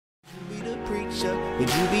Would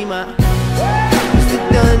you be my Mr.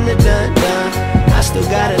 Dun, dun, dun, dun. I still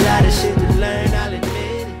got a lot of shit to learn, I'll admit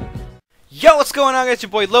it. Yo, what's going on, guys? Your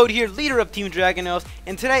boy Lode here, leader of Team Dragonos,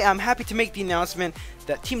 and today I'm happy to make the announcement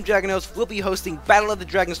that Team Dragonos will be hosting Battle of the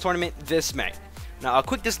Dragons tournament this May. Now, a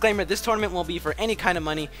quick disclaimer, this tournament won't be for any kind of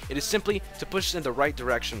money. It is simply to push us in the right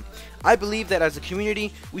direction. I believe that as a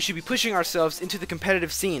community, we should be pushing ourselves into the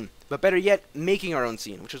competitive scene, but better yet, making our own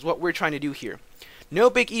scene, which is what we're trying to do here. No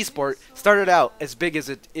big esport started out as big as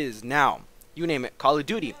it is now. You name it, Call of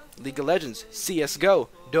Duty, League of Legends, CSGO,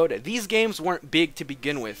 Dota. These games weren't big to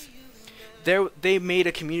begin with. They made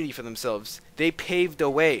a community for themselves. They paved the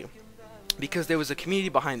way because there was a community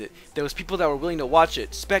behind it. There was people that were willing to watch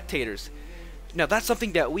it, spectators. Now that's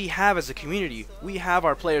something that we have as a community. We have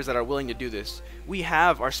our players that are willing to do this. We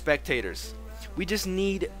have our spectators. We just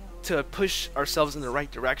need to push ourselves in the right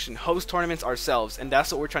direction, host tournaments ourselves, and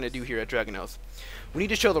that's what we're trying to do here at Dragonos. We need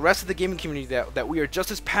to show the rest of the gaming community that we are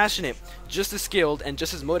just as passionate, just as skilled, and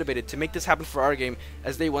just as motivated to make this happen for our game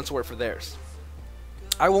as they once were for theirs.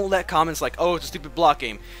 I won't let comments like, oh, it's a stupid block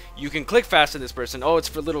game, you can click faster than this person, oh, it's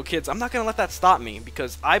for little kids. I'm not going to let that stop me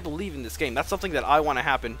because I believe in this game. That's something that I want to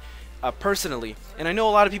happen personally, and I know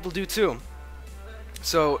a lot of people do too.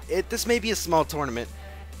 So this may be a small tournament,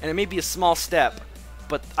 and it may be a small step,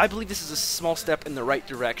 but I believe this is a small step in the right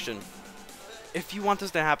direction. If you want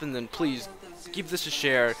this to happen, then please give this a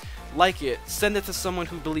share, like it, send it to someone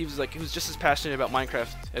who believes, who's just as passionate about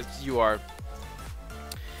Minecraft as you are.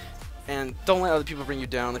 And don't let other people bring you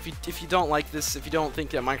down. If you don't like this, if you don't think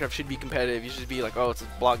that Minecraft should be competitive, you should be like, oh, it's a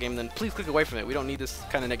block game, then please click away from it. We don't need this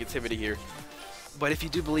kind of negativity here. But if you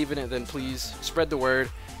do believe in it, then please spread the word.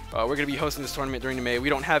 We're going to be hosting this tournament during the May. We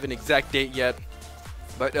don't have an exact date yet,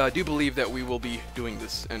 but I do believe that we will be doing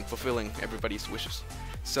this and fulfilling everybody's wishes.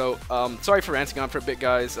 So, sorry for ranting on for a bit,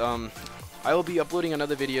 guys. I will be uploading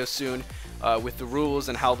another video soon with the rules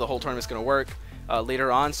and how the whole tournament is going to work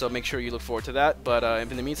later on, so make sure you look forward to that. But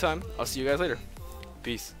in the meantime, I'll see you guys later.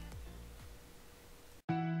 Peace.